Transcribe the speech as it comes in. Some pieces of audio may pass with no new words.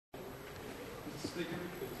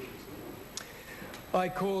I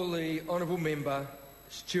call the honourable member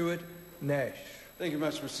Stuart Nash. Thank you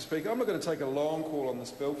very much, Mr Speaker. I'm not going to take a long call on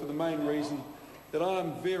this bill for the main reason that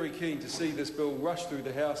I'm very keen to see this bill rush through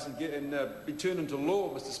the House and be turned into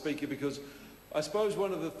law, Mr Speaker, because I suppose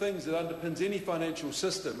one of the things that underpins any financial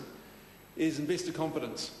system is investor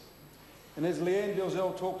confidence. And as Leanne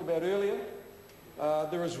Dalzell talked about earlier,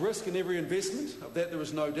 there is risk in every investment, of that there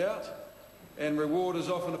is no doubt, and reward is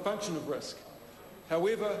often a function of risk.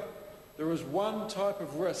 However, there is one type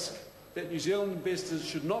of risk that New Zealand investors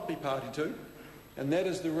should not be party to, and that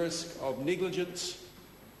is the risk of negligence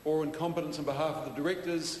or incompetence on behalf of the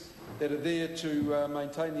directors that are there to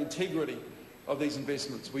maintain the integrity of these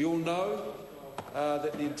investments. We all know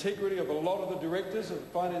that the integrity of a lot of the directors of the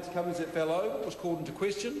finance companies that fell over was called into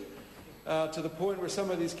question to the point where some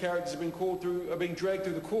of these characters are being dragged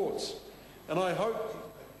through the courts. And I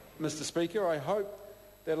hope, Mr Speaker, I hope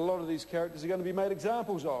that a lot of these characters are going to be made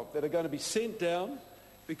examples of, that are going to be sent down,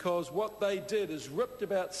 because what they did is ripped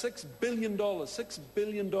about $6 billion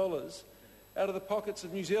out of the pockets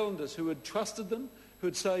of New Zealanders who had trusted them, who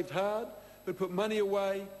had saved hard, who had put money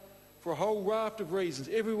away for a whole raft of reasons.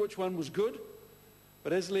 Every which one was good,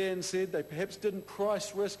 but as Leanne said, they perhaps didn't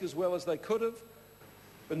price risk as well as they could have,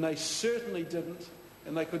 but they certainly didn't,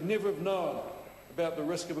 and they could never have known about the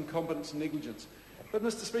risk of incompetence and negligence. But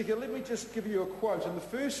Mr Speaker, let me just give you a quote. In the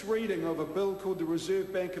first reading of a bill called the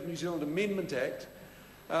Reserve Bank of New Zealand Amendment Act,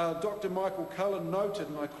 Dr Michael Cullen noted,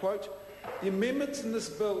 and I quote, "The amendments in this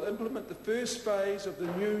bill implement the first phase of the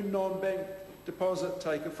new non-bank deposit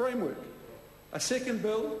taker framework. A second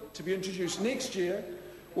bill, to be introduced next year,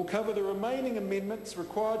 will cover the remaining amendments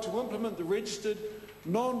required to implement the registered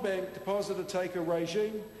non-bank depositor taker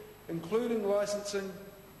regime, including licensing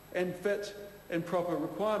and fit and proper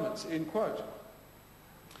requirements," end quote.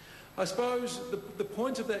 I suppose the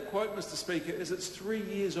point of that quote, Mr Speaker, is it's 3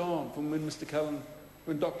 years on from when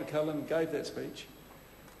Dr Cullen gave that speech.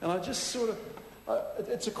 And I just sort of,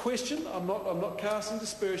 it's a question, I'm not casting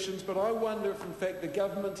dispersions, but I wonder if in fact the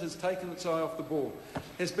government has taken its eye off the ball.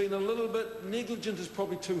 Has been a little bit, negligent is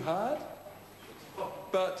probably too hard,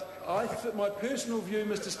 but my personal view,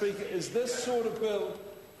 Mr Speaker, is this sort of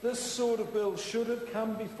bill should have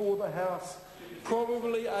come before the House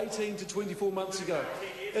probably 18 to 24 months ago.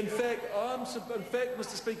 In fact,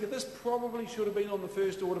 Mr Speaker, this probably should have been on the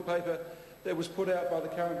first order paper that was put out by the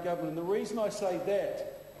current government. And the reason I say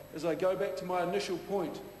that is I go back to my initial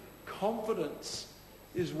point. Confidence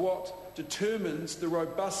is what determines the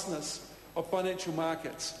robustness of financial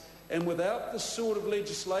markets. And without this sort of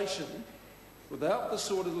legislation,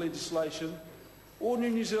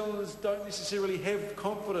 ordinary New Zealanders don't necessarily have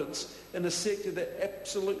confidence in a sector that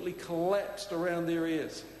absolutely collapsed around their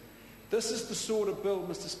ears. This is the sort of bill,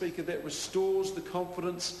 Mr Speaker, that restores the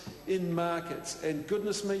confidence in markets. And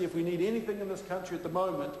goodness me, if we need anything in this country at the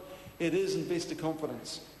moment, it is investor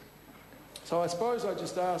confidence. So I suppose I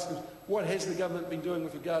just ask, what has the government been doing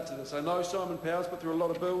with regard to this? I know Simon Powell's put through a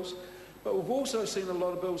lot of bills, but we've also seen a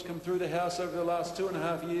lot of bills come through the House over the last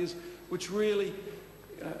 2.5 years, which really,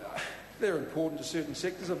 they're important to certain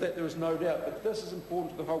sectors, of that there is no doubt, but this is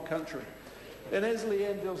important to the whole country. And as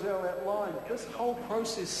Leanne Dalzell outlined, this whole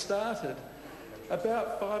process started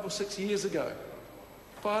about 5 or 6 years ago.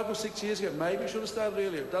 5 or 6 years ago. Maybe it should have started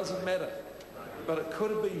earlier, it doesn't matter. But it could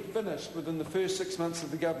have been finished within the first 6 months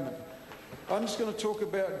of the government. I'm just going to talk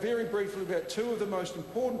very briefly about two of the most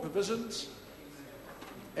important provisions.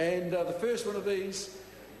 And the first one of these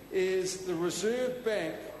is the Reserve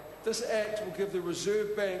Bank. This Act will give the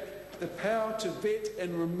Reserve Bank the power to vet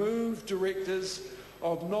and remove directors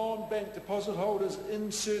of non-bank deposit holders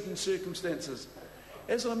in certain circumstances.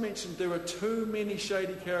 As I mentioned, there are too many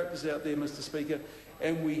shady characters out there, Mr Speaker,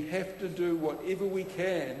 and we have to do whatever we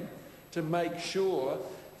can to make sure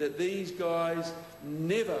that these guys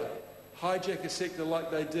never hijack a sector like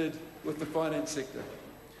they did with the finance sector.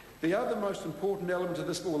 The other most important element of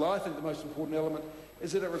this bill, I think the most important element,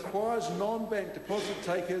 is that it requires non-bank deposit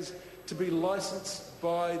takers to be licensed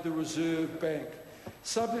by the Reserve Bank,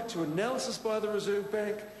 subject to analysis by the Reserve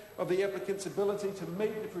Bank of the applicant's ability to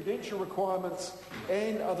meet the prudential requirements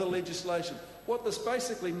and other legislation. What this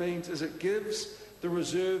basically means is it gives the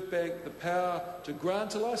Reserve Bank the power to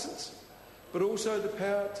grant a licence, but also the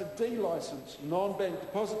power to de-licence non-bank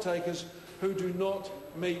deposit takers who do not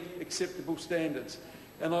meet acceptable standards.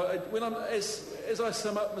 And as I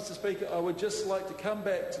sum up, Mr Speaker, I would just like to come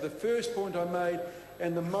back to the first point I made,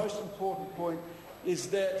 and the most important point is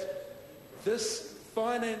that this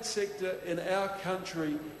finance sector in our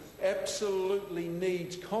country absolutely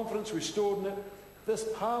needs confidence restored in it. This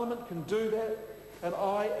Parliament can do that, and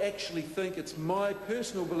I actually think, it's my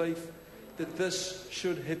personal belief, that this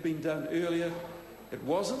should have been done earlier. It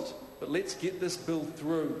wasn't, but let's get this bill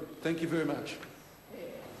through. Thank you very much.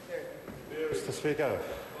 Mr. Speaker.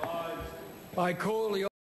 I call the